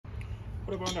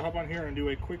but I wanted to hop on here and do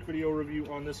a quick video review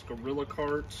on this Gorilla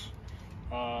Cart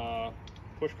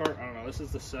push cart. I don't know, this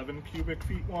is the 7 cubic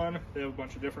feet one. They have a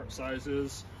bunch of different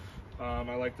sizes.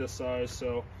 I like this size,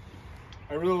 so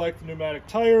I really like the pneumatic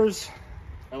tires.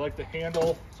 I like the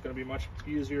handle. It's going to be much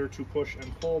easier to push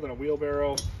and pull than a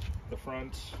wheelbarrow. The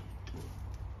front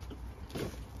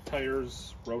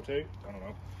tires rotate. I don't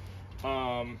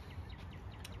know.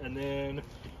 And then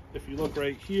if you look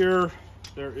right here,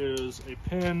 there is a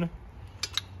pin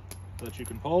that you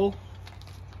can pull.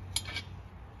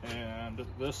 And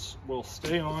this will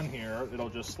stay on here. It'll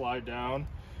just slide down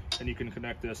and you can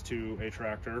connect this to a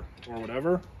tractor or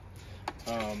whatever.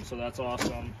 So that's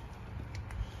awesome.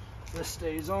 This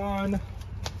stays on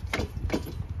and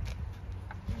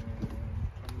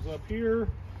comes up here.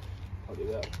 I'll do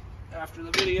that after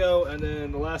the video. And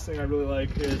then the last thing I really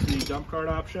like is the dump cart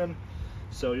option.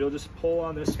 So you'll just pull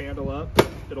on this handle up.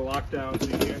 It'll lock down so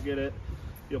you can't get it.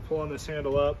 You'll pull on this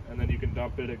handle up and then you can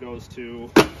dump it. It goes to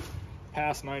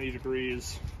past 90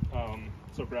 degrees.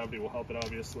 So gravity will help it,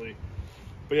 obviously.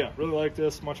 But yeah, really like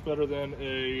this. Much better than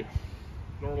a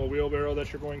normal wheelbarrow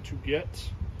that you're going to get.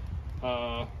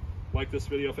 Like this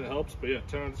video if it helps, but yeah,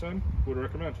 10 out of 10 would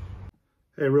recommend.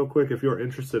 Hey, real quick, if you're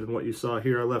interested in what you saw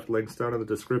here, I left links down in the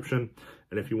description.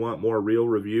 And if you want more real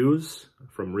reviews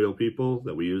from real people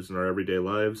that we use in our everyday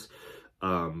lives,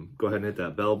 go ahead and hit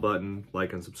that bell button,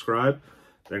 like and subscribe.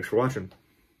 Thanks for watching.